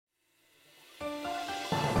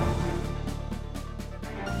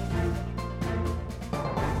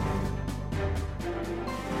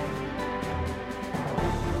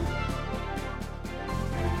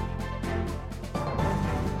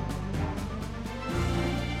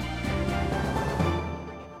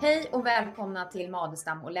Hej och välkomna till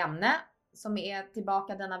Madestam och Lemne som är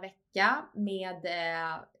tillbaka denna vecka med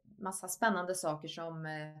massa spännande saker som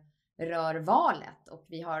rör valet. Och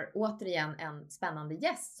vi har återigen en spännande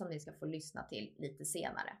gäst som ni ska få lyssna till lite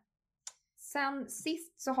senare. Sen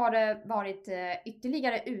sist så har det varit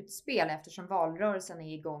ytterligare utspel eftersom valrörelsen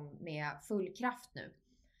är igång med full kraft nu.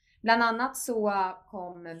 Bland annat så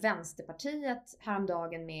kom Vänsterpartiet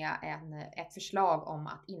häromdagen med ett förslag om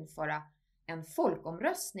att införa en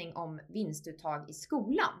folkomröstning om vinstuttag i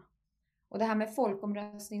skolan. Och det här med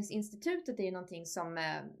folkomröstningsinstitutet är ju någonting som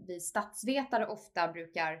vi statsvetare ofta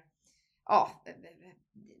brukar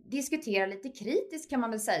diskutera lite kritiskt, kan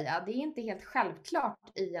man väl säga. Det är inte helt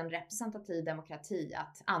självklart i en representativ demokrati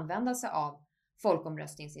att använda sig av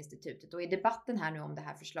folkomröstningsinstitutet. Och i debatten här nu om det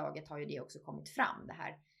här förslaget har ju det också kommit fram. Det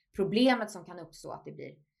här problemet som kan uppstå att det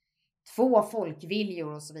blir två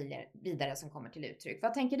folkviljor och så vidare som kommer till uttryck.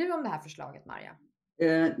 Vad tänker du om det här förslaget, Maria?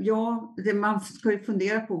 Man ska ju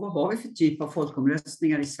fundera på vad har vi för typ av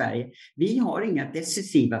folkomröstningar i Sverige. Vi har inga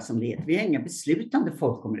decisiva som led. Vi har inga beslutande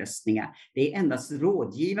folkomröstningar. Det är endast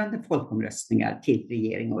rådgivande folkomröstningar till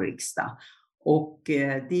regering och riksdag. Och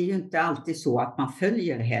det är ju inte alltid så att man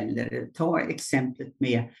följer heller. Ta exemplet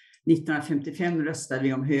med 1955 röstade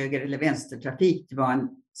vi om höger- eller vänstertrafik. Det var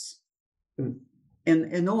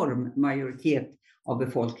en enorm majoritet av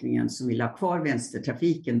befolkningen som ville ha kvar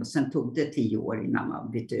vänstertrafiken, och sen tog det 10 år innan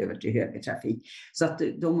man bytte över till högertrafik. Så att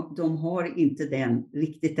de har inte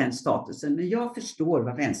riktigt den statusen. Men jag förstår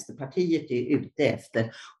vad Vänsterpartiet är ute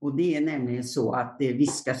efter, och det är nämligen så att det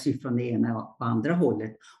viskas från det ena och andra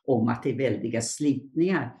hållet om att det är väldiga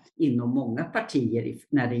slitningar inom många partier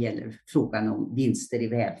när det gäller frågan om vinster i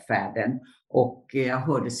välfärden. Och jag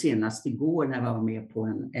hörde senast igår när jag var med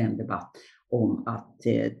på en debatt om att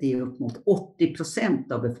det är upp mot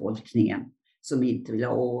 80% av befolkningen som inte vill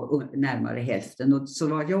ha, och närmare hälften. Och så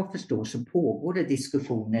vad jag förstår så pågår det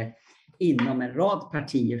diskussioner inom en rad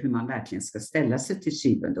partier hur man verkligen ska ställa sig till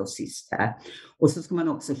syvende och sist här. Och så ska man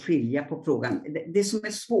också skilja på frågan. Det som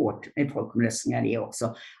är svårt med folkomröstningar är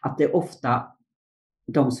också att det ofta,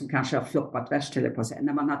 de som kanske har floppat värst, eller på sig,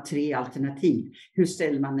 när man har 3 alternativ. Hur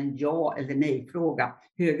ställer man en ja eller nej-fråga?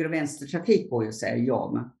 Höger- och vänstertrafik går ju att säga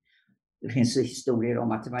ja, men det finns ju historier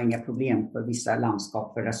om att det var inga problem för vissa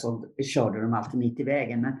landskap, för där så körde de alltid mitt i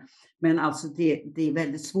vägen. Men alltså det är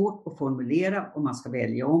väldigt svårt att formulera om man ska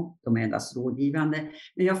välja om. De är endast rådgivande.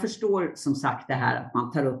 Men jag förstår som sagt det här att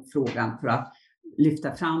man tar upp frågan för att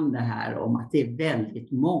lyfta fram det här om att det är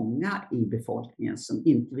väldigt många i befolkningen som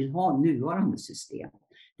inte vill ha nuvarande system.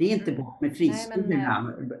 Det är inte bort med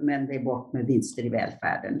friskolorna, men det är bort med vinster i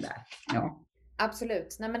välfärden där. Ja.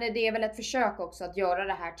 Absolut. Nej, men det är väl ett försök också att göra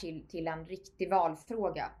det här till en riktig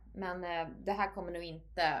valfråga. Men det här kommer nog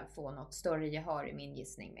inte få något större gehör i min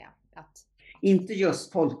gissning med att... Inte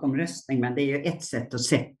just folkomröstning, men det är ju ett sätt att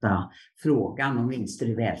sätta frågan om vinster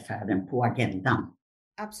i välfärden på agendan.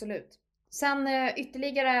 Absolut. Sen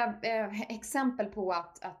ytterligare exempel på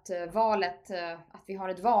att vi har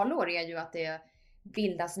ett valår är ju att det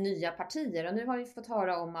bildas nya partier. Och nu har vi fått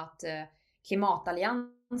höra om att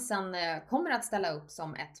Klimatalliansen kommer att ställa upp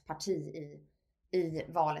som ett parti i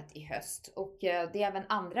valet i höst. Och det är även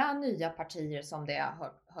andra nya partier som det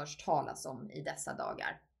hörs talas om i dessa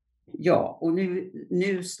dagar. Ja, och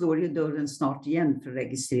nu slår ju dörren snart igen för att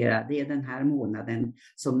registrera. Det är den här månaden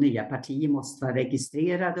som nya partier måste vara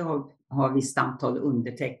registrerade och ha visst antal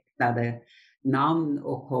undertecknade namn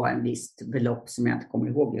och ha en visst belopp som jag inte kommer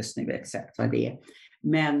ihåg just nu exakt vad det är.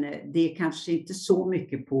 Men det är kanske inte så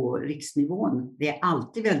mycket på riksnivån. Det är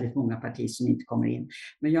alltid väldigt många partier som inte kommer in.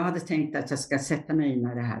 Men jag hade tänkt att jag ska sätta mig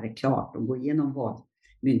när det här är klart och gå igenom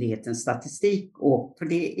Valmyndighetens statistik. Och för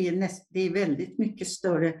det är väldigt mycket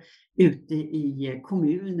större ute i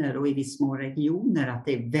kommuner och i viss mån regioner att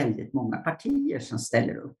det är väldigt många partier som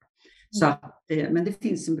ställer upp. Så att, men det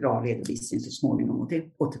finns en bra redovisning så småningom, och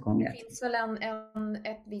det återkommer jag till. Det finns väl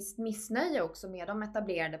ett visst missnöje också med de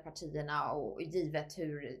etablerade partierna, och givet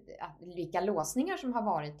vilka låsningar som har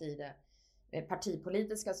varit i det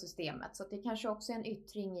partipolitiska systemet. Så det kanske också är en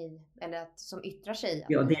yttring som yttrar sig.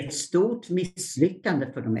 Ja, det är ett stort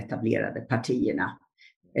misslyckande för de etablerade partierna.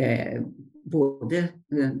 Både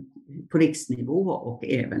på riksnivå och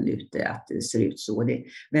även ute, att det ser ut så. Det är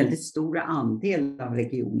väldigt stora andel av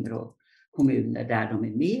regioner och kommuner där de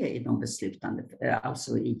är med i de beslutande,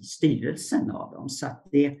 alltså i styrelsen av dem. Så att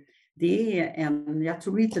det är jag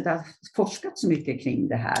tror inte det har forskat så mycket kring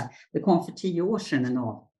det här. Det kom för 10 år sedan en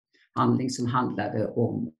avhandling som handlade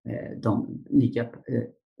om de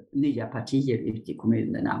nya partier ute i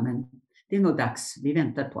kommunerna. Men det är nog dags, vi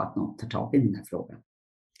väntar på att någon tar tag i den här frågan.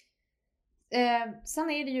 Sen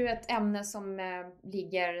är det ju ett ämne som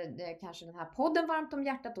ligger kanske den här podden varmt om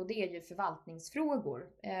hjärtat, och det är ju förvaltningsfrågor.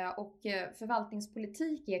 Och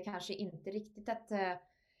förvaltningspolitik är kanske inte riktigt ett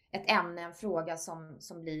ämne, en fråga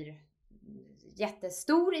som blir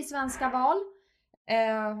jättestor i svenska val.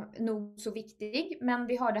 Nog så viktig, men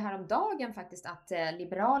vi hörde här om dagen faktiskt att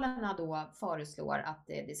Liberalerna då föreslår att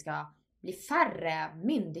det ska bli färre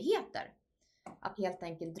myndigheter. Att helt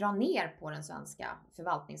enkelt dra ner på den svenska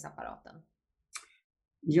förvaltningsapparaten.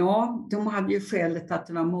 Ja, de hade ju skälet att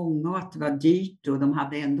det var många och att det var dyrt, och de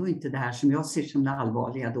hade ändå inte det här som jag ser som det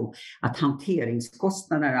allvarliga då, att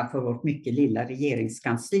hanteringskostnaderna för vårt mycket lilla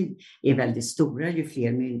regeringskansli är väldigt stora ju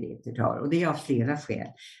fler myndigheter du har, och det är av flera skäl.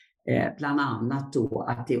 Bland annat då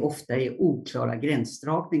att det ofta är oklara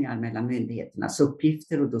gränsdragningar mellan myndigheternas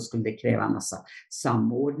uppgifter, och då skulle det kräva en massa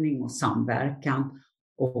samordning och samverkan.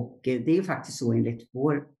 Och det är faktiskt så enligt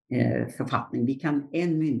vår författning.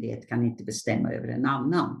 En myndighet kan inte bestämma över en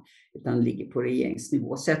annan, utan ligger på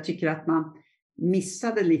regeringsnivå. Så jag tycker att man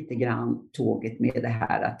missade lite grann tåget med det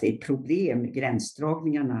här, att det är problem med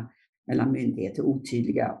gränsdragningarna mellan myndigheter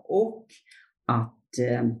otydliga, och att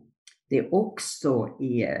det också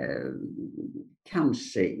är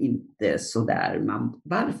kanske inte så där.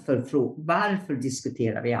 Varför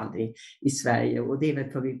diskuterar vi aldrig i Sverige? Och det är väl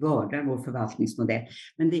för vi vördar vår förvaltningsmodell.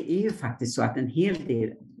 Men det är ju faktiskt så att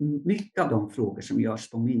mycket av de frågor som görs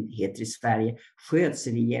på myndigheter i Sverige sköts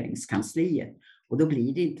i regeringskansliet. Och då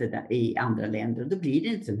blir det inte i andra länder, och då blir det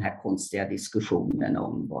inte den här konstiga diskussionen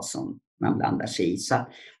om vad som man blandar sig i. Så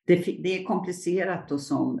det är komplicerat, och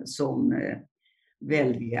som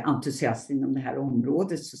väldigt entusiast inom det här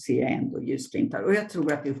området så ser jag ändå ljusglimtar. Och jag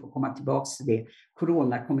tror att vi får komma tillbaka till det.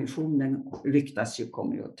 Coronakommissionen ryktas ju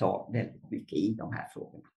kommer att ta väldigt mycket i de här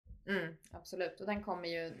frågorna. Absolut, och den kommer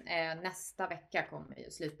ju nästa vecka, kommer ju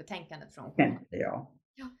slutbetänkandet från. Ja,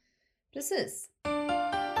 precis.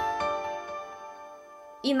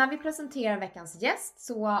 Innan vi presenterar veckans gäst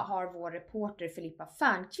så har vår reporter Filippa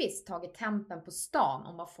Fernqvist tagit tempen på stan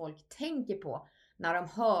om vad folk tänker på när de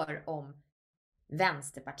hör om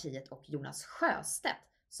Vänsterpartiet och Jonas Sjöstedt,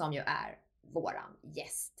 som ju är våran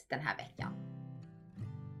gäst den här veckan.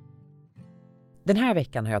 Den här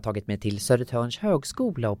veckan har jag tagit mig till Södertörns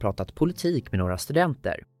högskola och pratat politik med några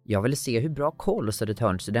studenter. Jag ville se hur bra koll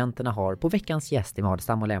Södertörnsstudenterna har på veckans gäst i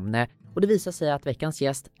Madestam och Lämne, och det visar sig att veckans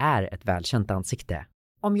gäst är ett välkänt ansikte.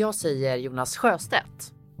 Om jag säger Jonas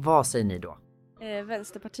Sjöstedt, vad säger ni då?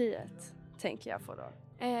 Vänsterpartiet tänker jag på då.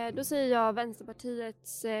 Då säger jag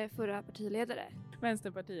Vänsterpartiets förra partiledare.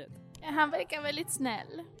 Vänsterpartiet. Han verkar väldigt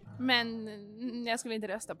snäll, men jag skulle inte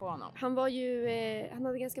rösta på honom. Han var ju, han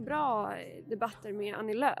hade ganska bra debatter med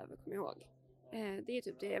Annie Lööf, kommer jag ihåg. Det är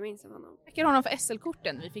typ det jag minns av honom. Jag tackar honom för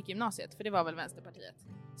SL-korten vi fick i gymnasiet, för det var väl Vänsterpartiet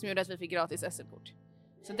som gjorde att vi fick gratis SL-kort.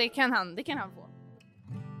 Så det kan han få.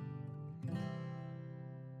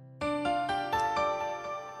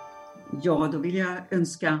 Ja, då vill jag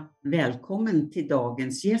önska välkommen till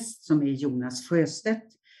dagens gäst som är Jonas Sjöstedt.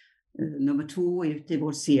 Nummer 2 ut i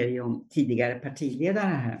vår serie om tidigare partiledare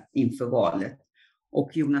här inför valet.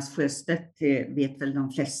 Och Jonas Sjöstedt vet väl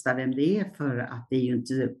de flesta vem det är, för att det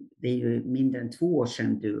är ju mindre än 2 år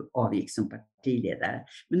sedan du avgick som partiledare.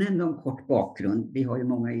 Men ändå en kort bakgrund. Vi har ju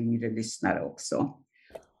många yngre lyssnare också.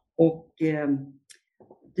 Och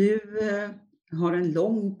du har en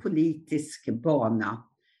lång politisk bana.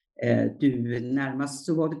 Närmast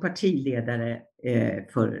så var du partiledare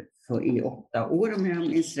i 8 år, om jag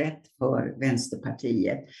minns rätt, för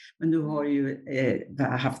Vänsterpartiet. Men du har ju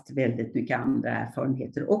haft väldigt mycket andra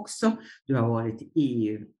erfarenheter också. Du har varit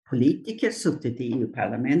EU-politiker, suttit i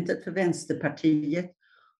EU-parlamentet för Vänsterpartiet,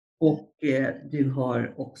 och du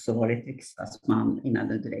har också varit riksdagsman innan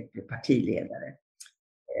du direkt blev partiledare.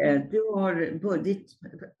 Ditt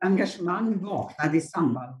engagemang vaknade i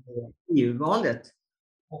samband med EU-valet.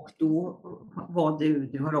 Och då var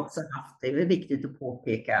du har också haft, det är viktigt att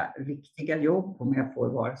påpeka, riktiga jobb, om jag får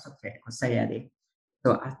vara så fräck och säga det.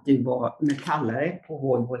 Så att du var metallare på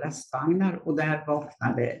Volvo lastvagnar, och där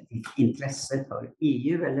vaknade ditt intresse för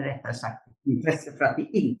EU, eller rättare sagt intresse för att vi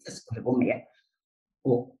inte skulle gå med.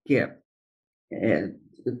 Och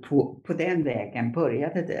på den vägen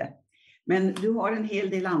började det. Men du har en hel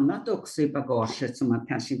del annat också i bagaget som man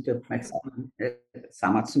kanske inte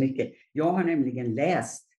uppmärksammat så mycket. Jag har nämligen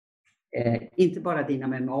läst, inte bara dina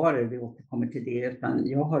memoarer, vi återkommer till det, utan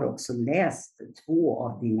jag har också läst 2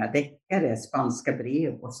 av dina deckare, Spanska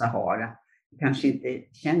brev och Sahara. Det kanske inte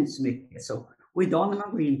känns så mycket så. Och idag när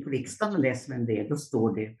man går in på riksdagen och läser vem det är, då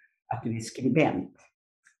står det att du är skribent.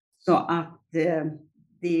 Så att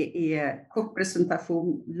det är kort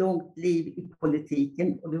presentation, långt liv i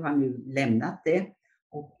politiken, och du har nu lämnat det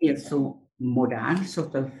och är så Modern så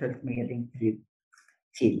har jag följt med din fru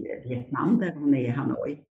till Vietnam där hon är i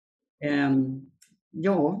Hanoi.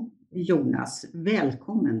 Ja, Jonas,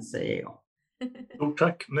 välkommen säger jag. Stort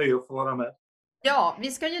tack, nöje att få vara med. Ja,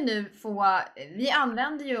 vi ska ju nu vi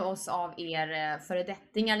använder ju oss av er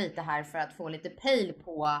föredettingar lite här för att få lite pejl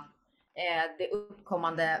på det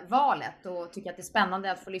uppkommande valet och tycker att det är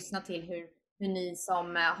spännande att få lyssna till hur ni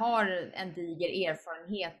som har en diger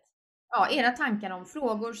erfarenhet, era tankar om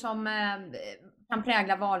frågor som kan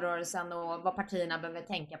prägla valrörelsen och vad partierna behöver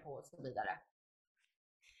tänka på och så vidare.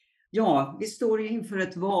 Ja, vi står ju inför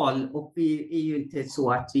ett val och vi är ju inte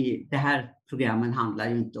så att det här programmen handlar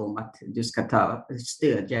ju inte om att du ska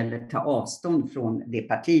stödja eller ta avstånd från det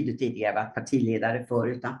parti du tidigare varit partiledare för,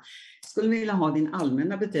 utan skulle vilja ha din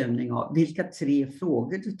allmänna bedömning av vilka 3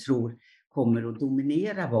 frågor du tror kommer att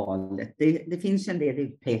dominera valet. Det finns en del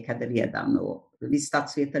utpekade redan och vi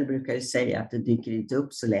statsvetare brukar ju säga att det dyker inte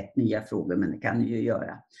upp så lätt nya frågor, men det kan det ju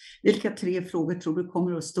göra. Vilka 3 frågor tror du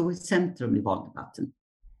kommer att stå i centrum i valdebatten?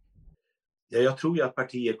 Ja, jag tror ju att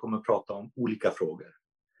partier kommer att prata om olika frågor.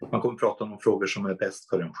 Man kommer att prata om de frågor som är bäst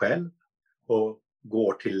för en själv och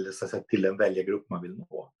går till, så att säga, till den väljargrupp man vill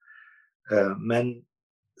nå. Men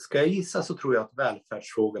ska jag gissa så tror jag att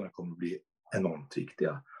välfärdsfrågorna kommer att bli enormt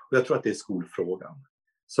viktiga. Och jag tror att det är skolfrågan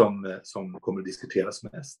som kommer att diskuteras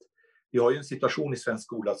mest. Vi har ju en situation i svensk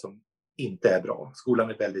skola som inte är bra. Skolan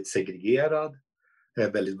är väldigt segregerad,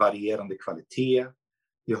 väldigt varierande kvalitet.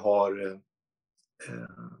 Vi har,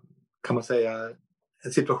 kan man säga,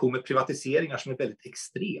 en situation med privatiseringar som är väldigt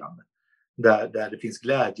extrem. Där det finns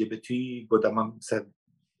glädjebetyg och där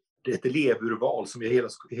det är ett elevurval som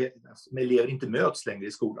elever inte möts längre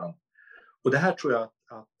i skolan. Och det här tror jag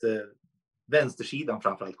att vänstersidan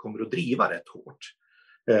framförallt kommer att driva rätt hårt.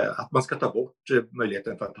 Att man ska ta bort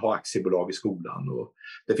möjligheten för att ha aktiebolag i skolan. Och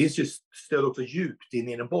det finns ju stöd också djupt in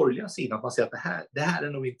i den borgerliga sidan att man säger att det här är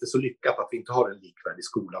nog inte så lyckat att vi inte har en likvärdig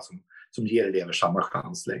skola som ger elever samma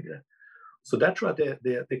chans längre. Så där tror jag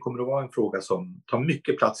att det kommer att vara en fråga som tar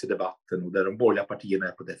mycket plats i debatten och där de borgerliga partierna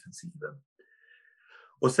är på defensiven.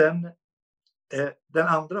 Och sen den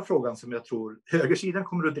andra frågan som jag tror högersidan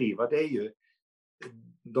kommer att driva, det är ju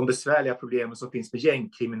de besvärliga problemen som finns med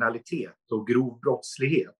gängkriminalitet och grov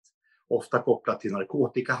brottslighet. Ofta kopplat till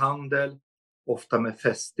narkotikahandel, ofta med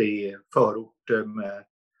fäste i förorter med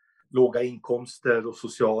låga inkomster och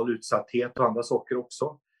social utsatthet och andra saker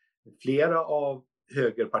också. Flera av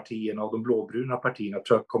högerpartierna och de blåbruna partierna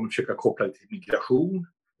tror jag kommer att försöka koppla det till migration.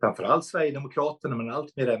 Framförallt Sverigedemokraterna men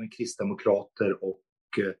allt mer även kristdemokrater och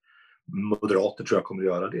moderater tror jag kommer att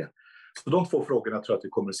göra det. Så de 2 frågorna tror jag att vi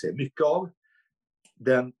kommer att se mycket av.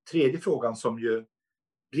 Den tredje frågan som ju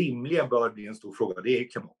rimligen bör bli en stor fråga, det är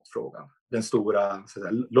klimatfrågan. Den stora så att säga,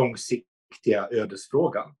 långsiktiga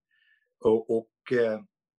ödesfrågan. Och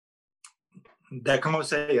där kan man väl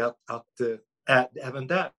säga att även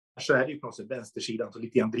där så är det ju på något sätt vänstersidan som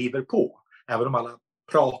lite grann driver på. Även om alla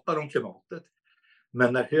pratar om klimatet.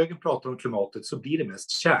 Men när högern pratar om klimatet så blir det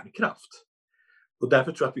mest kärnkraft. Och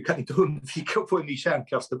därför tror jag att vi kan inte undvika att få en ny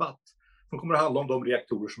kärnkraftsdebatt. Som kommer att handla om de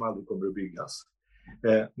reaktorer som aldrig kommer att byggas.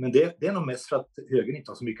 Men det är nog mest för att högern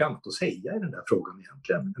inte har så mycket annat att säga i den där frågan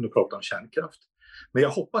egentligen än att prata om kärnkraft. Men jag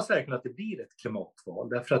hoppas verkligen att det blir ett klimatval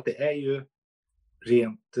därför att det är ju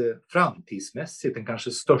rent framtidsmässigt den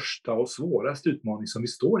kanske största och svåraste utmaning som vi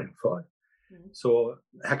står inför. Så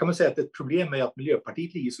här kan man säga att ett problem är att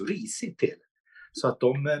Miljöpartiet ligger så risigt till så att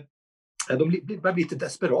de blir lite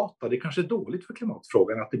desperata. Det kanske är dåligt för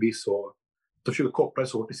klimatfrågan att det blir så. De försöker koppla det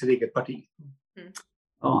så till sitt eget parti.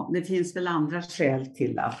 Ja, det finns väl andra skäl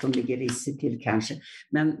till att de ligger risigt till kanske.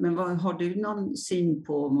 Men har du någon syn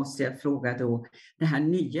på, måste jag fråga då, den här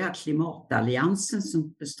nya klimatalliansen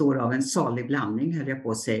som består av en salig blandning, höll jag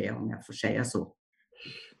på att säga, om jag får säga så?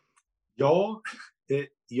 Ja,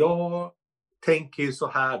 jag tänker ju så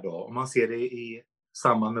här då, om man ser det i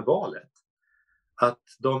samband med valet. Att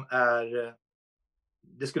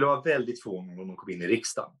det skulle vara väldigt förvånande om de kom in i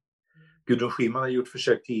riksdagen. Gudrun Schyman har gjort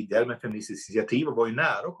försök tidigare med Feministiskt initiativ och var ju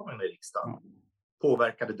nära att komma in i riksdagen.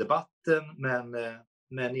 Påverkade debatten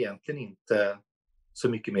men egentligen inte så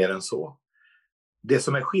mycket mer än så. Det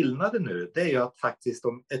som är skillnaden nu det är ju att faktiskt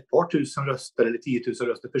om ett par tusen röster eller 10 000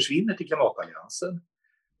 röster försvinner till klimatalliansen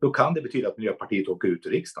då kan det betyda att Miljöpartiet åker ut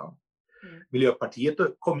ur riksdagen. Miljöpartiet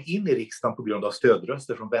kom in i riksdagen på grund av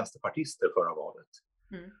stödröster från vänsterpartister förra valet.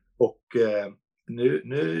 Och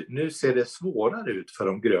nu ser det svårare ut för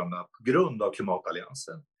de gröna på grund av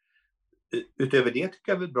klimatalliansen. Utöver det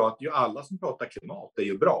tycker jag väl bra att alla som pratar klimat är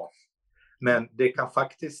ju bra. Men det kan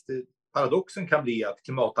faktiskt, paradoxen kan bli att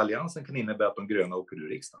klimatalliansen kan innebära att de gröna åker ur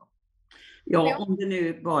riksdagen. Ja, om det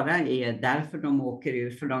nu bara är därför de åker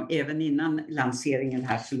ur, för även innan lanseringen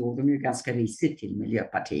här så låg de ju ganska risigt till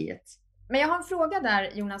Miljöpartiet. Men jag har en fråga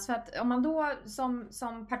där, Jonas, för att om man då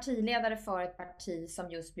som partiledare för ett parti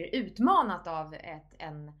som just blir utmanat av ett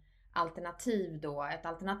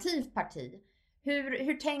alternativt parti,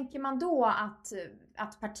 hur tänker man då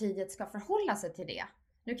att partiet ska förhålla sig till det?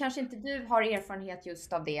 Nu kanske inte du har erfarenhet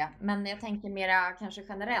just av det, men jag tänker mera kanske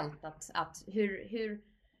generellt att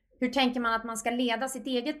hur tänker man att man ska leda sitt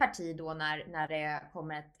eget parti då när det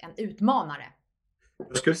kommer en utmanare?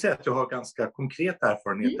 Jag skulle säga att jag har ganska konkreta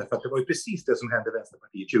erfarenheter, för att det var ju precis det som hände i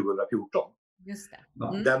Vänsterpartiet 2014. Just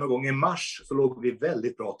det. Där någon gång i mars så låg vi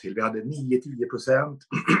väldigt bra till. Vi hade 9-10%.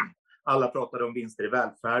 Alla pratade om vinster i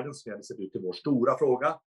välfärden som vi hade sett ut till vår stora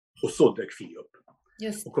fråga. Och så dök Fi upp.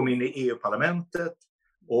 Och kom in i EU-parlamentet.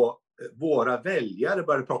 Och våra väljare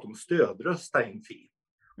började prata om att stödrösta in Fi.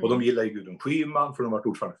 Och de gillar ju Gudrun Schyman, för de har varit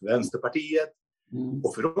ordförande för Vänsterpartiet.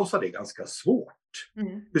 Och för oss var det ganska svårt.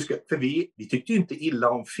 För vi tyckte ju inte illa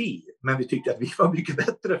om Fi, men vi tyckte att vi var mycket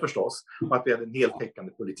bättre förstås. Och att vi hade en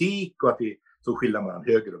heltäckande politik och att vi såg skillnad mellan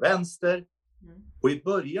höger och vänster. Och i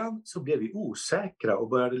början så blev vi osäkra och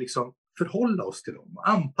började liksom förhålla oss till dem och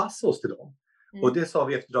anpassa oss till dem. Och det sa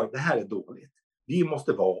vi efter det här är dåligt. Vi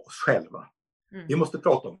måste vara oss själva. Vi måste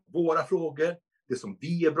prata om våra frågor, det som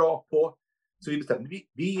vi är bra på. Så vi bestämde,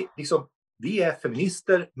 vi är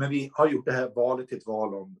feminister, men vi har gjort det här valet till ett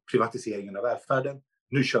val om privatiseringen av välfärden.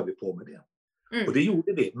 Nu kör vi på med det. Och det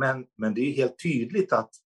gjorde vi, men det är helt tydligt att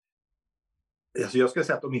alltså jag ska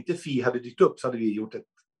säga att om inte Fi hade dykt upp så hade vi gjort ett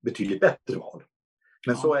betydligt bättre val.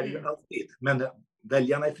 Men så är det ju alltid. Men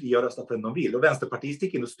väljarna är fria att rösta på vem de vill. Och Vänsterpartiet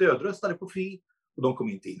gick in och stödröstade på Fi. Och de kom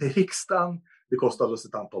inte in i riksdagen. Det kostade oss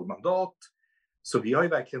ett antal mandat. Så vi har ju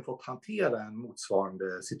verkligen fått hantera en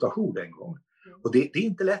motsvarande situation en gång. Och det är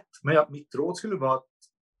inte lätt. Men mitt råd skulle vara att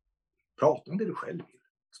prata om det du själv vill.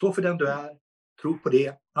 Stå för den du är. Tro på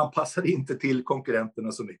det. Anpassa dig inte till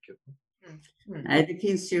konkurrenterna så mycket. Nej,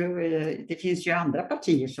 det finns ju andra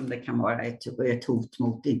partier som det kan vara ett hot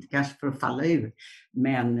mot, inte kanske för att falla ur.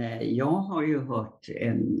 Men jag har ju hört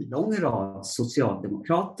en lång rad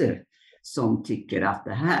socialdemokrater som tycker att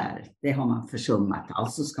det har man försummat.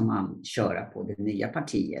 Alltså ska man köra på det nya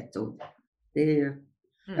partiet. Och det är ju,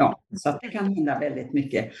 så att det kan hända väldigt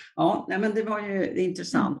mycket. Ja, nej, men det var ju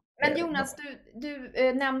intressant. Men Jonas, du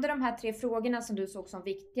nämnde de här 3 frågorna som du såg som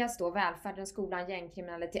viktigast då. Välfärden, skolan,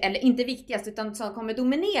 gängkriminalitet. Eller inte viktigast utan som kommer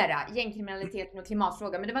dominera gängkriminaliteten och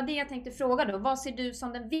klimatfrågan. Men det var det jag tänkte fråga då. Vad ser du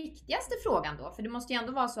som den viktigaste frågan då? För det måste ju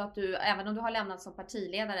ändå vara så att du, även om du har lämnat som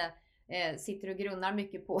partiledare, sitter och grunnar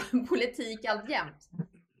mycket på politik alltjämt.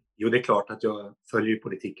 Jo, det är klart att jag följer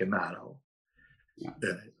politiken nära. Och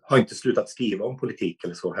har inte slutat skriva om politik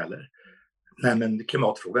eller så heller. Nej, men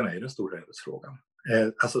klimatfrågan är ju den stora ödesfrågan.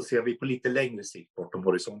 Alltså ser vi på lite längre sikt bortom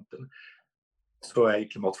horisonten så är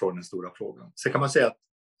klimatfrågan den stora frågan. Så kan man säga att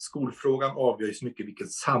skolfrågan avgör ju så mycket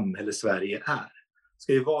vilket samhälle Sverige är.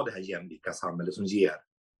 Ska det vara det här jämlika samhället som ger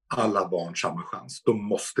alla barn samma chans, då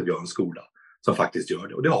måste vi ha en skola som faktiskt gör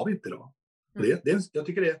det. Och det har vi inte idag. Jag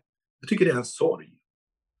tycker det är en sorg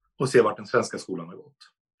att se vart den svenska skolan har gått.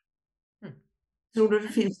 Tror du det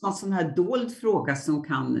finns någon sån här dold fråga som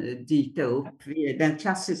kan dyka upp? Den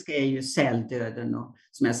klassiska är ju säldöden och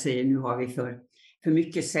som jag säger, nu har vi för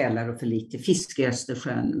mycket sälar och för lite fisk i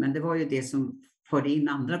Östersjön. Men det var ju det som förde in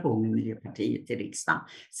andra gången Miljöpartiet i riksdagen.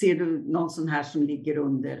 Ser du någon sån här som ligger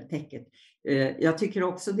under täcket? Jag tycker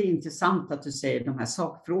också det är intressant att du säger de här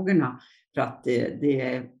sakfrågorna, för att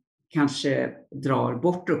det kanske drar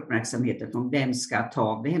bort uppmärksamheten från vem ska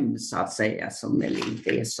ta vem så att säga, som väl inte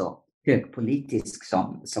är så högpolitisk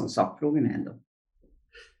som sakfrågorna ändå.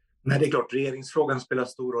 Nej, det är klart, regeringsfrågan spelar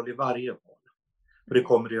stor roll i varje val. Och det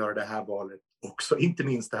kommer att göra det här valet också, inte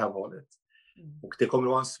minst det här valet. Och det kommer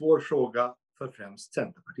att vara en svår fråga för främst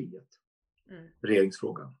Centerpartiet.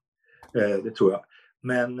 Regeringsfrågan. Det tror jag.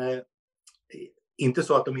 Men inte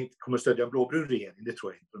så att de inte kommer att stödja en blåbrun regering, det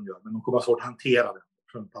tror jag inte de gör. Men de kommer att ha svårt att hantera den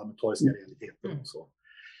från parlamentariska realiteter och så.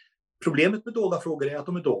 Problemet med dolda frågor är att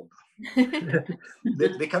de är dolda.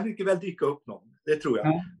 det kan mycket väl dyka upp någon, det tror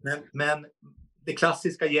jag. Men det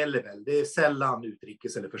klassiska gäller väl, det är sällan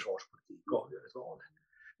utrikes- eller försvarspolitik avgör ett val.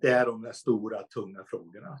 Det är de där stora, tunga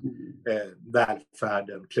frågorna.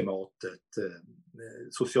 Välfärden, klimatet,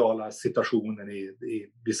 sociala situationen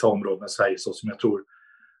i vissa områden i Sverige, så som jag tror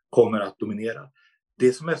kommer att dominera.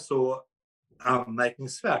 Det som är så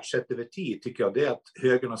anmärkningsvärt sett över tid tycker jag, det är att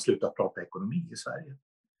högern har slutat prata ekonomi i Sverige.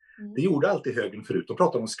 Det gjorde alltid högern förut. De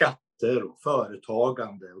pratade om skatter och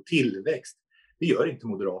företagande och tillväxt. Det gör inte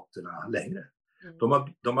Moderaterna längre.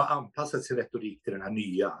 De har anpassat sin retorik till den här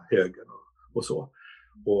nya högern och så.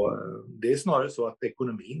 Och det är snarare så att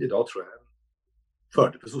ekonomin idag tror jag är en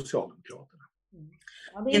fördel för Socialdemokraterna.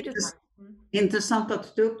 Ja, det är intressant. Intressant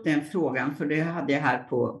att ta upp den frågan, för det hade jag här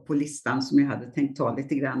på listan som jag hade tänkt ta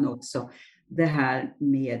lite grann också. Det här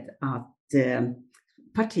med att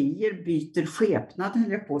partier byter skepnad,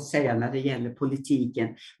 höll jag på att säga, när det gäller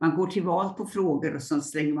politiken. Man går till val på frågor och så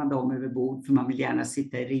slänger man dem över bord för man vill gärna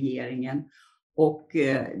sitta i regeringen. Och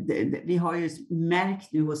vi har ju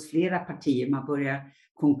märkt nu hos flera partier, man börjar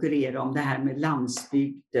konkurrera om det här med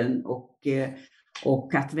landsbygden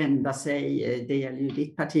och att vända sig, det gäller ju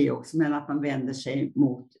ditt parti också, men att man vänder sig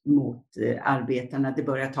mot arbetarna. Det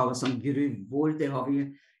börjar talas om gruvor, det har vi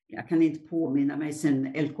ju, jag kan inte påminna mig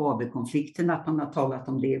sedan LKAB-konflikten att man har talat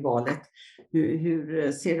om det i valet.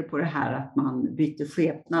 Hur ser du på det här att man byter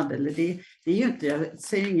skepnad? Eller det är ju inte, jag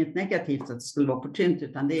säger inget negativt att det skulle vara opportunt,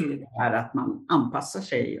 utan det är ju det här att man anpassar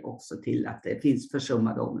sig också till att det finns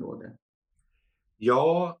försummade områden.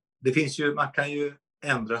 Ja, det finns ju, man kan ju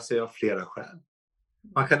ändra sig av flera skäl.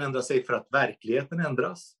 Man kan ändra sig för att verkligheten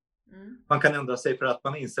ändras. Man kan ändra sig för att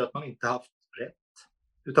man inser att man inte haft rätt,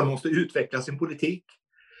 utan måste utveckla sin politik.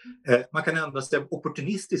 Man kan ändra sig av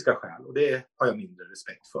opportunistiska skäl, och det har jag mindre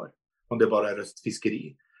respekt för, om det bara är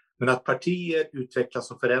röstfiskeri. Men att partier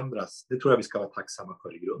utvecklas och förändras, det tror jag vi ska vara tacksamma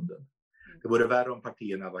för i grunden. Det vore värre om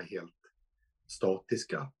partierna var helt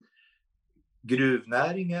statiska.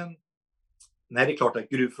 Gruvnäringen, nej, det är klart att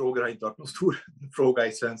gruvfrågor har inte varit någon stor fråga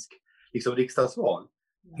i svensk riksdagsval.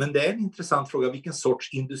 Men det är en intressant fråga vilken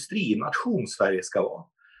sorts industrination Sverige ska vara.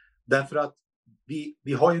 Därför att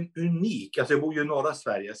vi har ju en unik, alltså jag bor ju i norra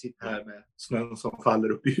Sverige, jag sitter här med snön som faller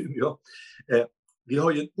upp i Umeå. Vi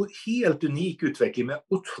har ju en helt unik utveckling med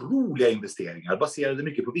otroliga investeringar baserade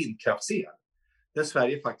mycket på vindkraftsel. Där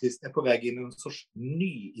Sverige faktiskt är på väg in i en sorts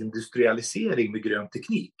ny industrialisering med grön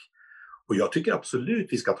teknik. Och jag tycker absolut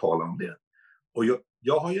vi ska tala om det. Och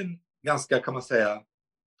jag har ju en ganska, kan man säga,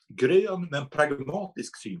 grön men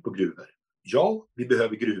pragmatisk syn på gruvor. Ja, vi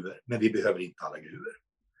behöver gruvor, men vi behöver inte alla gruvor.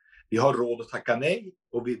 Vi har råd att tacka nej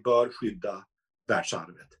och vi bör skydda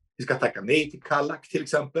världsarvet. Vi ska tacka nej till Kallak till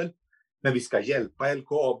exempel, men vi ska hjälpa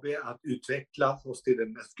LKAB att utveckla oss till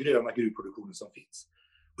den mest gröna gruvproduktionen som finns.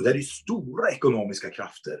 Och det är ju stora ekonomiska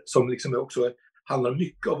krafter som också handlar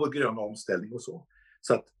mycket om vår gröna omställning och så.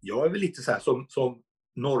 Så att jag är väl lite så här som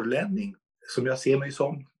norrlänning, som jag ser mig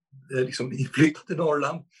som inflyttad till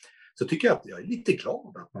Norrland, så tycker jag att jag är lite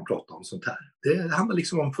glad att man pratar om sånt här. Det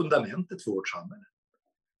handlar om fundamentet för vårt samhälle.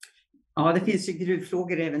 Ja, det finns ju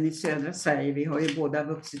gruvfrågor även i södra Sverige. Vi har ju båda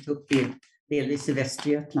vuxit upp delvis i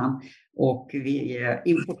Västergötland och vi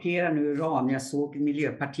importerar nu uran. Jag såg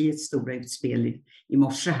Miljöpartiets stora utspel i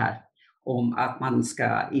morse här om att man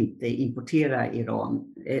ska inte importera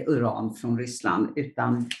uran från Ryssland,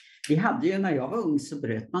 utan vi hade ju, när jag var ung så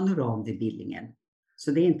bröt man uran vid Billingen.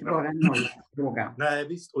 Så det är inte bara en fråga. Nej,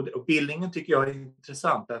 visst. Och Billingen tycker jag är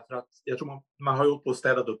intressant därför att jag tror man har gjort på att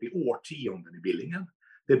städa upp i årtionden i Billingen.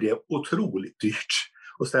 Det blev otroligt dyrt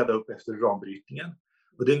att städa upp efter uranbrytningen.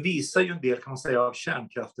 Och den visar ju en del, kan man säga, av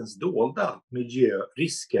kärnkraftens dolda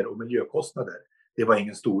miljörisker och miljökostnader. Det var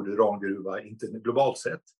ingen stor urangruva, inte globalt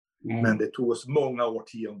sett. Nej. Men det tog oss många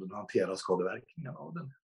årtionden att hantera skadeverkningarna av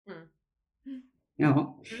den.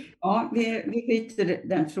 Ja, vi byter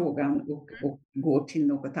den frågan och går till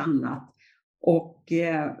något annat. Och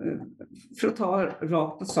för att ta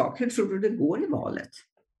rakt på sak, hur tror du det går i valet?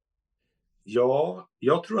 Ja,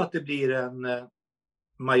 jag tror att det blir en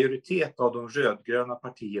majoritet av de rödgröna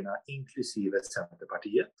partierna, inklusive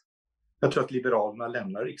Centerpartiet. Jag tror att Liberalerna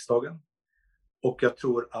lämnar riksdagen. Och jag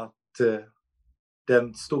tror att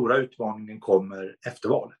den stora utmaningen kommer efter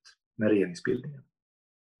valet med regeringsbildningen.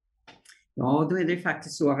 Ja, då är det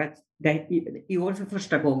faktiskt så att i år för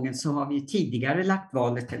första gången så har vi tidigare lagt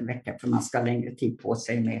valet en vecka för man ska ha längre tid på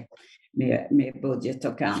sig med budget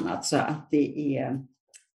och annat. Så att det är...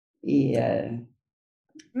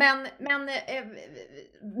 Men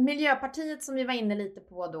Miljöpartiet som vi var inne lite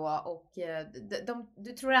på då, och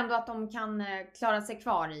du tror ändå att de kan klara sig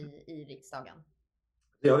kvar i riksdagen?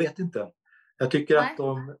 Jag vet inte. Jag tycker att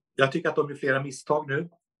de gör flera misstag nu.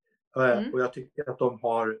 Och jag tycker att de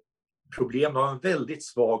har problem. De har en väldigt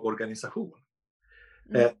svag organisation.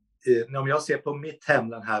 Om jag ser på mitt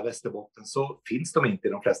hemland här, Västerbotten, så finns de inte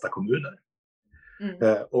i de flesta kommuner.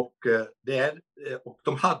 Och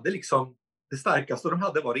de hade det starkaste de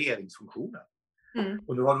hade var regeringsfunktionen.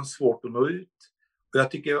 Och nu har de svårt att nå ut. Och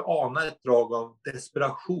jag tycker jag anar ett drag av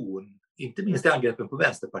desperation, inte minst i angreppen på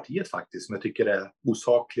Vänsterpartiet faktiskt, som jag tycker är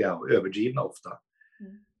osakliga och överdrivna ofta.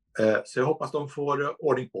 Så jag hoppas de får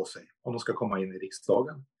ordning på sig om de ska komma in i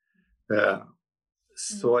riksdagen.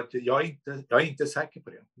 Så att jag är inte säker på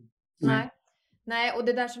det. Nej. Nej, och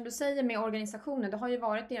det där som du säger med organisationen, det har ju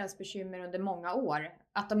varit deras bekymmer under många år.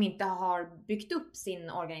 Att de inte har byggt upp sin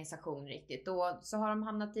organisation riktigt. Och så har de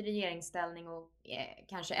hamnat i regeringsställning och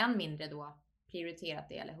kanske än mindre då prioriterat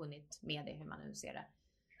det eller hunnit med det, hur man nu ser det.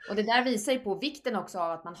 Och det där visar ju på vikten också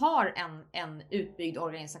av att man har en utbyggd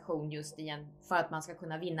organisation just för att man ska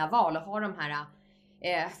kunna vinna val och ha de här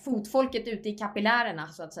fotfolket ute i kapillärerna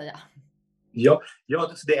så att säga. Ja,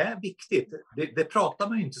 det är viktigt. Det pratar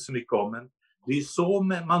man ju inte så mycket om, men det är ju så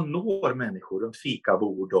man når människor runt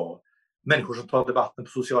fikabord och människor som tar debatten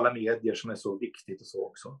på sociala medier som är så viktigt och så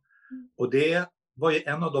också. Och det var ju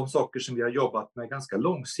en av de saker som vi har jobbat med ganska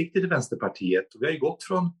långsiktigt i Vänsterpartiet. Vi har ju gått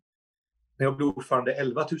från, när jag blev ordförande,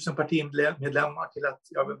 11 000 partimedlemmar till att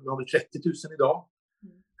vi har väl 30 000 idag.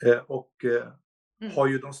 Har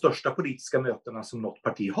ju de största politiska mötena som något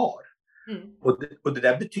parti har. Och det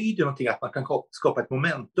där betyder någonting, att man kan skapa ett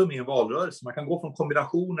momentum i en valrörelse. Man kan gå från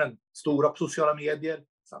kombinationen stora på sociala medier,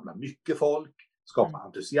 samla mycket folk, skapa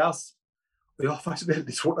entusiasm. Och jag har faktiskt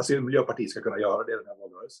väldigt svårt att se hur Miljöpartiet ska kunna göra det i den här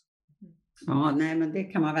valrörelsen. Ja, nej, men det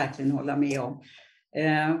kan man verkligen hålla med om.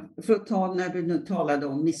 För att ta, när du nu talade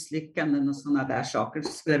om misslyckanden och sådana där saker,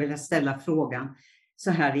 så skulle jag vilja ställa frågan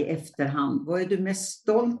så här i efterhand. Vad är du mest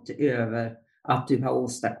stolt över att du har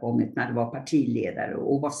åstadkommit när du var partiledare,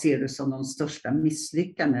 och vad ser du som de största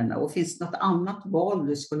misslyckandena? Och finns det något annat val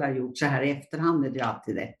du skulle ha gjort så här i efterhand? Är det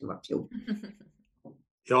alltid rätt att vara gjort?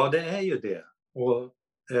 Ja, det är ju det. Och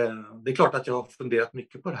det är klart att jag har funderat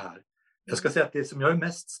mycket på det här. Jag ska säga att det som jag är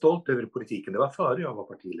mest stolt över i politiken, det var före jag var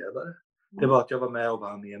partiledare. Det var att jag var med och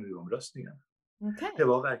vann EMU-omröstningen. Okay. Det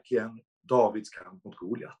var verkligen Davids kamp mot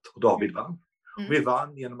Goliat, och David vann. Och vi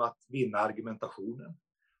vann genom att vinna argumentationen.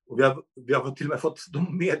 Och vi har till och med fått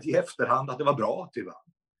de med i efterhand att det var bra att vi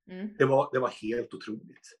vann. Det var helt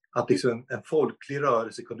otroligt. Att liksom en folklig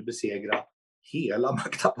rörelse kunde besegra hela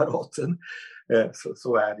maktapparaten.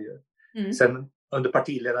 Så är det ju. Sen under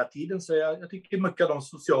partiledartiden så jag tycker mycket av de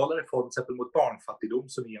sociala reformer, till exempel mot barnfattigdom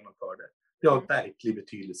som vi genomförde, det har verklig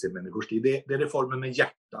betydelse i människors liv. Det är reformer med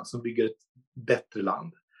hjärta som bygger ett bättre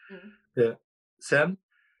land. Sen,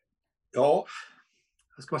 ja,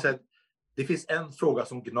 vad ska man säga? Det finns en fråga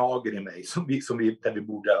som gnager i mig där vi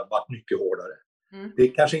borde ha varit mycket hårdare. Det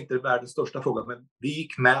är kanske inte världens största fråga, men vi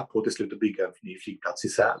gick med på till slut att bygga en ny flygplats i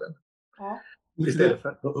Sälen.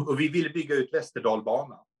 Och vi ville bygga ut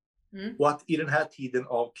Västerdalbanan. Och att i den här tiden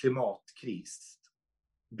av klimatkris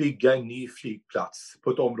bygga en ny flygplats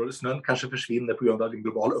på ett område snön kanske försvinner på grund av den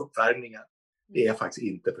globala uppvärmningen, det är faktiskt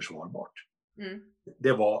inte försvarbart.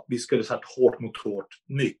 Vi skulle satt hårt mot hårt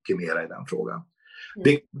mycket mer i den frågan.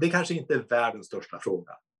 Det kanske inte är världens största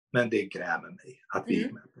fråga, men det grämer mig att vi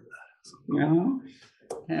är med på det där. Ja.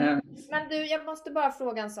 Men du, jag måste bara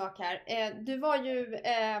fråga en sak här. Du var ju,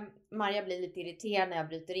 Maria blir lite irriterad när jag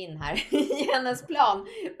bryter in här i hennes plan.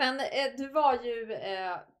 Men du var ju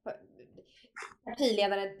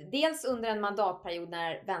partiledare dels under en mandatperiod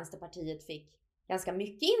när Vänsterpartiet fick ganska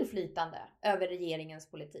mycket inflytande över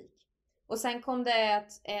regeringens politik. Och sen kom det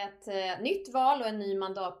ett nytt val och en ny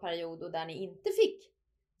mandatperiod och där ni inte fick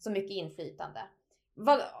så mycket inflytande.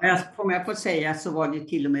 Om jag får säga så var det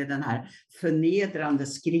till och med den här förnedrande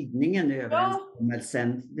skrivningen över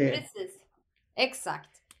överenskommelsen. Precis, exakt.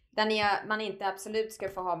 Där man inte absolut ska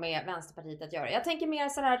få ha med Vänsterpartiet att göra. Jag tänker mer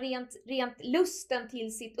så här rent lusten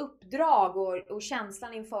till sitt uppdrag och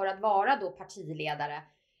känslan inför att vara då partiledare.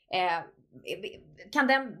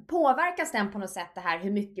 Påverkas den på något sätt, det här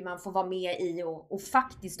hur mycket man får vara med i och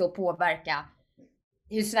faktiskt då påverka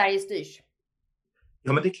hur Sverige styrs?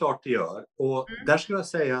 Ja, men det är klart det gör. Och där skulle jag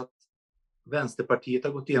säga att Vänsterpartiet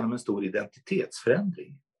har gått igenom en stor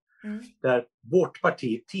identitetsförändring. Där vårt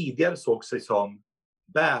parti tidigare såg sig som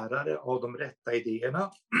bärare av de rätta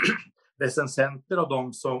idéerna, recensenter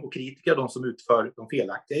av och kritiker av de som utför de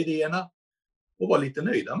felaktiga idéerna, och var lite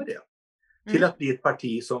nöjda med det. Till att bli ett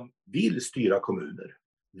parti som vill styra kommuner,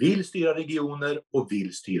 vill styra regioner och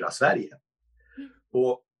vill styra Sverige.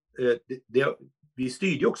 Och vi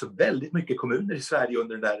styrde också väldigt mycket kommuner i Sverige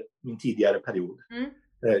under min tidigare period.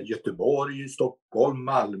 Göteborg, Stockholm,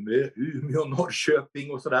 Malmö, Umeå,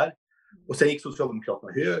 Norrköping och sådär. Och sen gick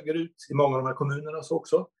Socialdemokraterna högerut i många av de här kommunerna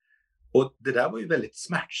också. Och det där var ju väldigt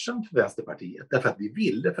smärtsamt för Vänsterpartiet, därför att vi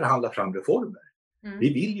ville förhandla fram reformer.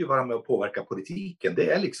 Vi vill ju vara med och påverka politiken.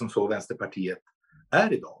 Det är liksom så Vänsterpartiet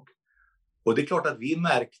är idag. Och det är klart att vi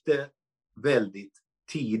märkte väldigt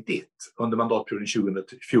tidigt under mandatperioden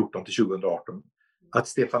 2014 till 2018 att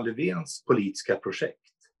Stefan Löfvens politiska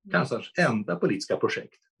projekt, kanske hans enda politiska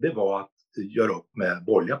projekt, det var att göra upp med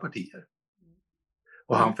borgerliga partier.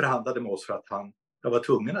 Och han förhandlade med oss för att jag var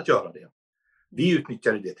tvungen att göra det. Vi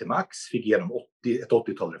utnyttjade det till max, fick igenom ett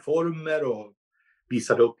 80-tal reformer och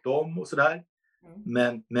visade upp dem och sådär.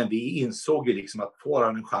 Men vi insåg ju liksom att får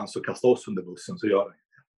han en chans att kasta oss under bussen så gör han det.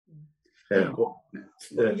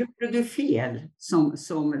 Gjorde du fel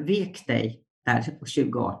som vek dig där på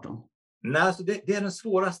 2018? Nej, alltså det är den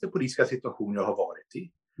svåraste politiska situation jag har varit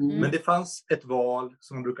i. Men det fanns ett val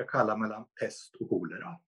som man brukar kalla mellan pest och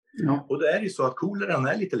kolera. Ja. Och då är det ju så att koleran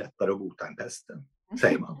är lite lättare att bota än pesten,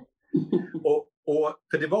 säger man. Och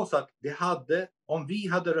för det var så att om vi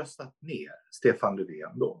hade röstat ner Stefan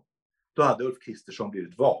Löfven då hade Ulf Kristersson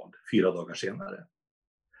blivit vald 4 dagar senare.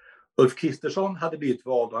 Ulf Kristersson hade blivit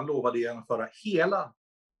vald och han lovade genomföra hela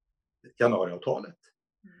januariavtalet.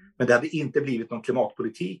 Men det hade inte blivit någon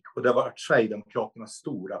klimatpolitik och det har varit Sverigedemokraternas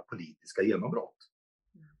stora politiska genombrott.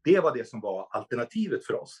 Det var det som var alternativet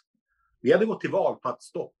för oss. Vi hade gått till val på att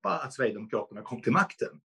stoppa att Sverigedemokraterna kom till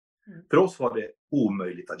makten. För oss var det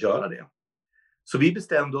omöjligt att göra det. Så vi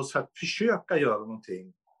bestämde oss för att försöka göra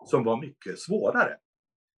någonting som var mycket svårare.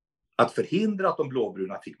 Att förhindra att de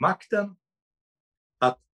blåbruna fick makten.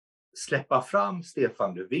 Att släppa fram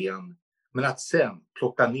Stefan Löfven. Men att sen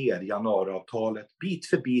plocka ner januariavtalet bit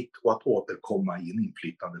för bit och att återkomma i en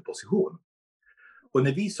inflytande position. Och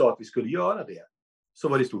när vi sa att vi skulle göra det så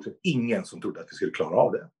var det i stort sett ingen som trodde att vi skulle klara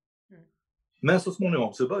av det. Men så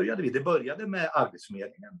småningom så började vi. Det började med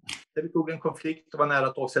Arbetsförmedlingen. Där vi tog en konflikt och var nära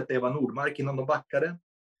att avsätta Eva Nordmark innan de backade.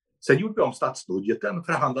 Sen gjorde vi om statsbudgeten,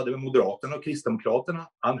 förhandlade med Moderaterna och Kristdemokraterna.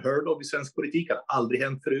 Unheard of i svensk politik, hade aldrig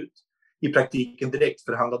hänt förut. I praktiken direkt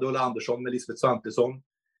förhandlade Ulla Andersson med Lisbeth Svantesson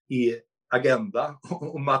i Agenda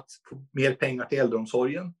om att få mer pengar till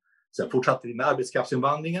äldreomsorgen. Sen fortsatte vi med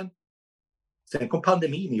arbetskraftsinvandringen. Sen kom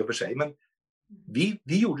pandemin i och för sig, men vi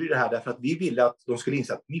gjorde det här därför att vi ville att de skulle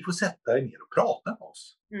inse att ni får sätta er ner och prata med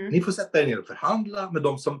oss. Ni får sätta er ner och förhandla med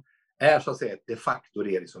de som är så att säga ett de facto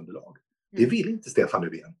regeringsunderlag. Det ville inte Stefan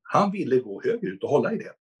Löfven. Han ville gå högre ut och hålla i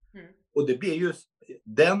det. Och det blev ju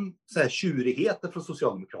den så här tjurigheten från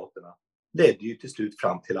Socialdemokraterna ledde ju till slut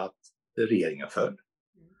fram till att regeringen föll.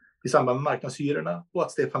 I samband med marknadshyrorna och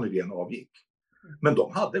att Stefan Löfven avgick. Men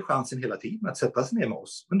de hade chansen hela tiden att sätta sig ner med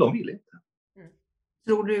oss, men de ville inte.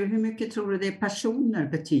 Hur mycket tror du det personer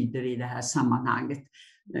betyder i det här sammanhanget?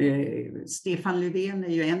 Stefan Löfven är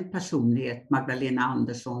ju en personlighet, Magdalena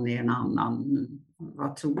Andersson är en annan.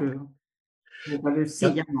 Vad tror du? Vågar du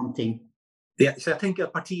säga någonting? Så jag tänker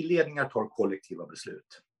att partiledningar tar kollektiva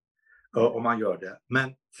beslut om man gör det.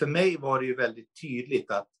 Men för mig var det ju väldigt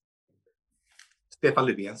tydligt att Stefan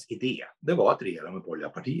Löfvens idé, det var att regera med borgerliga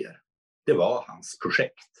partier. Det var hans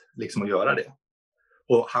projekt, liksom att göra det.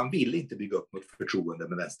 Och han ville inte bygga upp något förtroende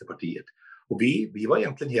med Vänsterpartiet. Och vi var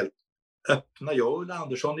egentligen helt öppna. Jag och Ulla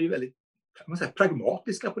Andersson är ju väldigt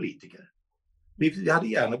pragmatiska politiker. Vi hade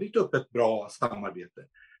gärna byggt upp ett bra samarbete.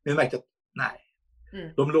 Men vi märkte att nej.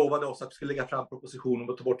 De lovade oss att vi skulle lägga fram propositionen om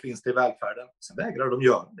att ta bort vinster i välfärden. Sen vägrade de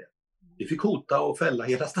göra det. Vi fick hota och fälla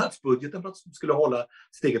hela statsbudgeten för att de skulle hålla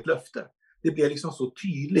sitt eget löfte. Det blev liksom så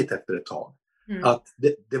tydligt efter ett tag. Att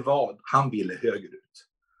det var, han ville högerut.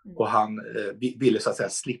 Och han ville så att säga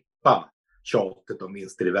slippa tjatet om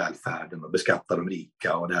vinster i välfärden och beskatta de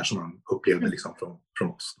rika och det här som han upplevde liksom från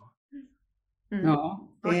oss. Ja,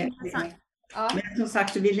 men som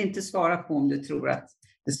sagt, du vill inte svara på om du tror att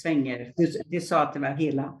det svänger. Du sa att det var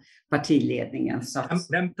hela partiledningen.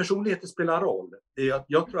 Men personligheten spelar roll.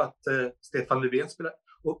 Jag tror att Stefan Löfven spelar.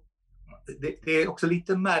 Och det är också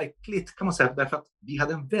lite märkligt kan man säga, därför att vi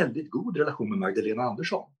hade en väldigt god relation med Magdalena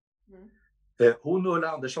Andersson. Hon och Ulla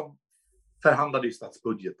Andersson förhandlade ju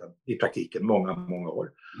statsbudgeten i praktiken många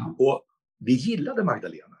år. Och vi gillade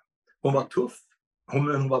Magdalena. Hon var tuff,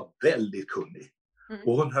 hon var väldigt kunnig.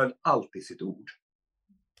 Och hon höll alltid sitt ord.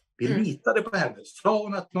 Vi litade på henne. Sa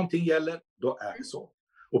hon att någonting gäller, då är det så.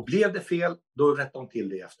 Och blev det fel, då rättade hon till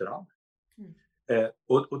det i efterhand.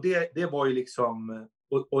 Och det var ju liksom...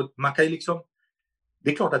 Och man kan ju liksom...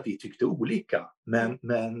 Det är klart att vi tyckte olika. Men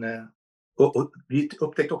och vi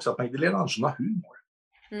upptäckte också att Magdalena Andersson har humor.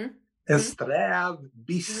 En sträv,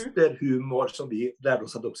 bister humor som vi lärde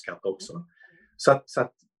oss att uppskatta också. Så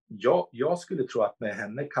att jag skulle tro att med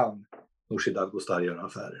henne kan Nooshi Dadgostar göra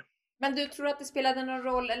affärer. Men du tror att det spelade någon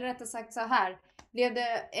roll, eller rättare sagt så här,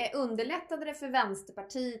 underlättade det för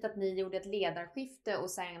Vänsterpartiet att ni gjorde ett ledarskifte och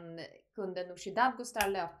sen kunde Nooshi Dadgostar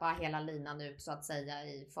löpa hela linan ut så att säga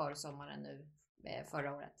i försommaren nu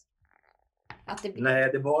förra året?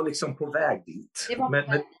 Nej, det var liksom på väg dit. Det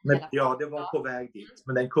var på väg dit.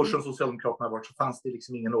 Men den kursen Socialdemokraterna har varit så fanns det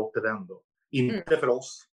liksom ingen återvändo. Inte för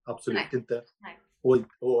oss, absolut inte. Nej.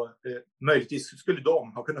 Och möjligtvis skulle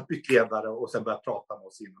de ha kunnat byta ledare och sen börja prata med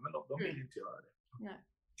oss innan, men de vill inte göra det.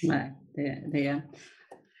 Nej, det är...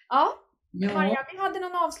 Ja. Maria, vi hade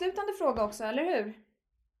någon avslutande fråga också, eller hur?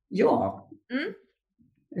 Ja.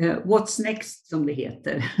 What's next som det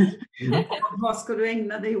heter. Vad ska du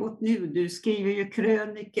ägna dig åt nu? Du skriver ju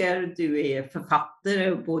kröniker, du är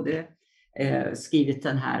författare och både skrivit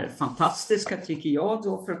den här fantastiska, tycker jag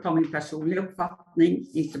då, för att ta min personliga uppfattning,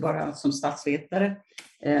 inte bara som statsvetare,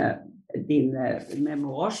 din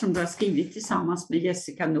memoar som du har skrivit tillsammans med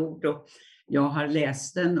Jessica Nord, och jag har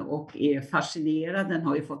läst den och är fascinerad. Den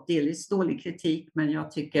har ju fått delvis dålig kritik, men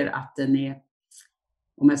jag tycker att den är,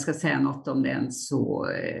 om jag ska säga något om den,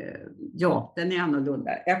 så ja, den är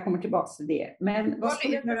annorlunda. Jag kommer tillbaka till det. Men vad ska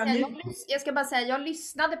jag göra nu? Jag ska bara säga, jag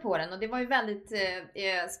lyssnade på den och det var ju väldigt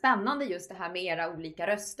spännande just det här med era olika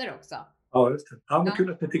röster också. Ja, just det. Ja, men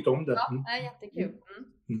kul att ni tyckte om det. Ja, det är jättekul.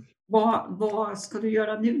 Vad ska du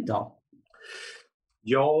göra nu då?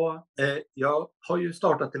 Ja, jag har ju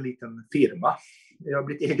startat en liten firma. Jag har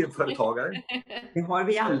blivit egenföretagare. Det har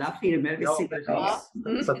vi alla firmor vid sidan av.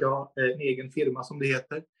 Så att jag har en egen firma som det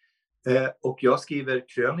heter. Och jag skriver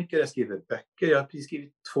kröniker, jag skriver böcker. Jag har precis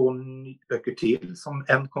skrivit 2 böcker till som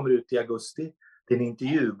en kommer ut i augusti. Det är en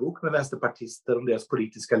intervjubok med vänsterpartister om deras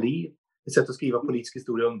politiska liv. Ett sätt att skriva politisk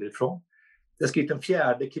historia underifrån. Jag har skrivit en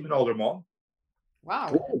 4:e kriminalroman.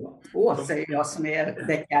 Wow! Säger jag som är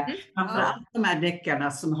deckare. Framförallt de här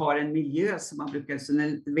deckarna som har en miljö som man brukar, så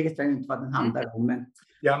nu vet jag inte vad den handlar om. Men...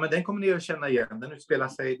 Ja, men den kommer ni att känna igen. Den utspelar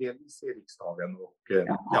sig delvis i riksdagen och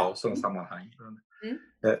sådana sammanhang.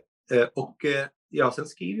 Sen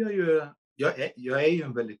skriver jag ju, jag är ju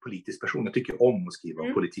en väldigt politisk person. Jag tycker om att skriva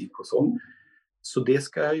om politik och så. Så det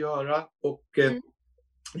ska jag göra. Och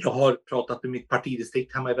jag har pratat med mitt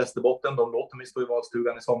partidistrikt hemma i Västerbotten. De låter mig stå i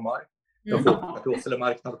valstugan i sommar. Jag får åka till Åsele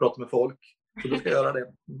marknad och prata med folk. Så då ska jag göra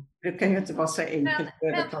det. Det kan ju inte vara så enkelt.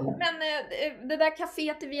 Men det där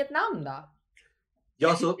kaféet i Vietnam då?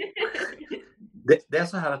 Ja, så det är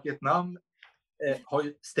så här att Vietnam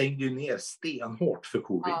stängde ju ner stenhårt för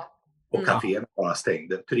covid. Och kaféerna bara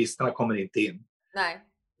stängde. Turisterna kommer inte in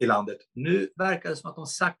i landet. Nu verkar det som att de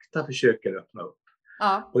sakta försöker öppna upp.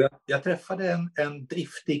 Och jag träffade en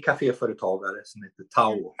driftig kaféföretagare som heter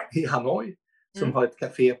Tao i Hanoi. Som har ett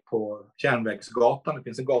café på Järnvägsgatan. Det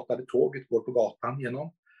finns en gata där tåget går på gatan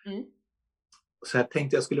genom. Så jag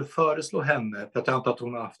tänkte jag skulle föreslå henne, för att jag antar att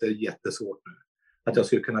hon har haft det jättesvårt nu. Att jag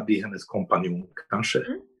skulle kunna bli hennes kompanjon kanske.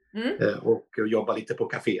 Och jobba lite på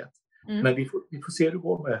kaféet. Men vi får se hur det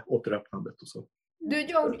går med återöppnandet och så. Du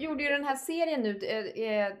gjorde ju den här serien nu,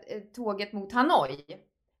 Tåget mot Hanoi.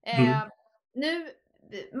 Nu,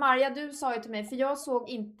 Marja, du sa ju till mig, för jag såg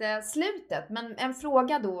inte slutet, men en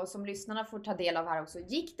fråga då som lyssnarna får ta del av här också.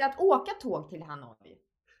 Gick det att åka tåg till Hanoi?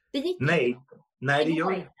 Det gick Nej, det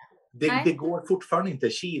gör inte. Det går fortfarande inte.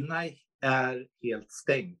 Kina är helt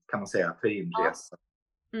stängt kan man säga för inresa.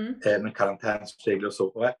 Med karantänsregler och så.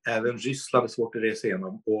 Och även Ryssland är svårt att resa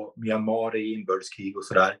igenom. Och Myanmar är inbördeskrig och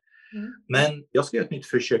sådär. Men jag ska göra ett nytt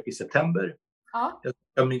försök i september.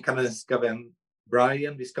 Min kanadensiska vän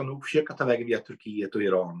Brian, vi ska nog försöka ta vägen via Turkiet och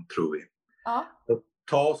Iran, tror vi. Och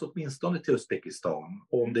ta oss åtminstone till Uzbekistan,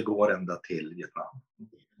 om det går ända till Vietnam.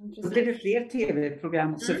 Då blir det fler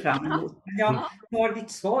tv-program att se fram emot. Jag har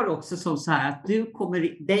ditt svar också som så här att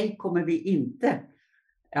dig kommer vi inte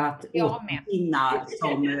att återfinna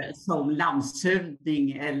som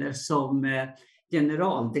landshövding eller som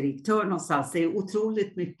generaldirektör någonstans. Det är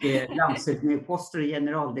otroligt mycket landshövdingposter och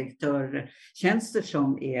generaldirektörtjänster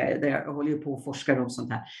som är, där jag håller på och forskar om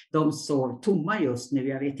sånt här. De står tomma just nu.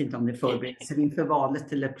 Jag vet inte om det förbereds inför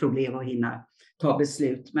valet eller problem att hinna ta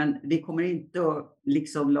beslut. Men vi kommer inte att,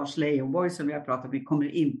 liksom Lars Leijonborg som vi har pratat om, vi kommer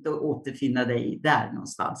inte att återfinna dig där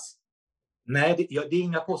någonstans. Nej, det är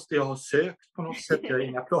inga poster jag har sökt på något sätt. Jag har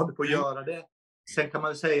inga planer på att göra det. Sen kan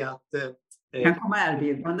man ju säga att kan komma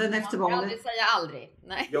erbjudanden efter valet. Jag vill säga aldrig.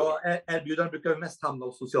 Nej. Ja, erbjudanden brukar mest hamna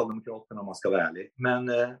hos Socialdemokraterna om man ska vara ärlig. Men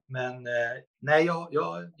nej, jag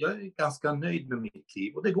är ganska nöjd med mitt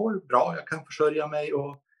liv. Och det går bra, jag kan försörja mig.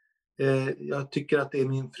 Och jag tycker att det är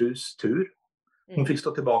min frus tur. Hon fick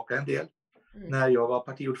stå tillbaka en del när jag var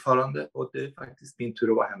partiordförande. Och det är faktiskt min tur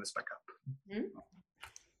att vara hennes backup.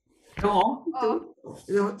 Ja,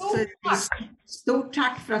 stort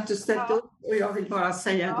tack för att du ställde upp, och jag vill bara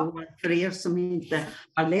säga då för er som inte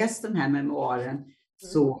har läst den här memoaren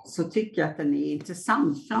så tycker jag att den är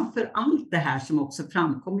intressant, framför allt det här som också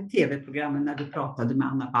framkom i tv-programmen när du pratade med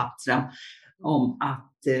Anna Batra om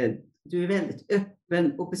att du är väldigt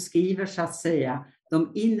öppen och beskriver så att säga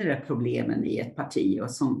de inre problemen i ett parti,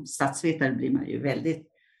 och som statsvetare blir man ju väldigt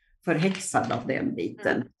förhäxad av den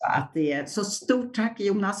biten. Att det är så stort tack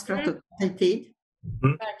Jonas för att du tog dig tid.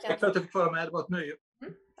 Tack för att jag fick vara med, det var ett nöje.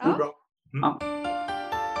 Det var bra.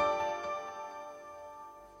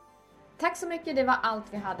 Tack så mycket, det var allt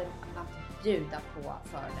vi hade att bjuda på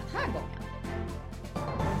för den här gången.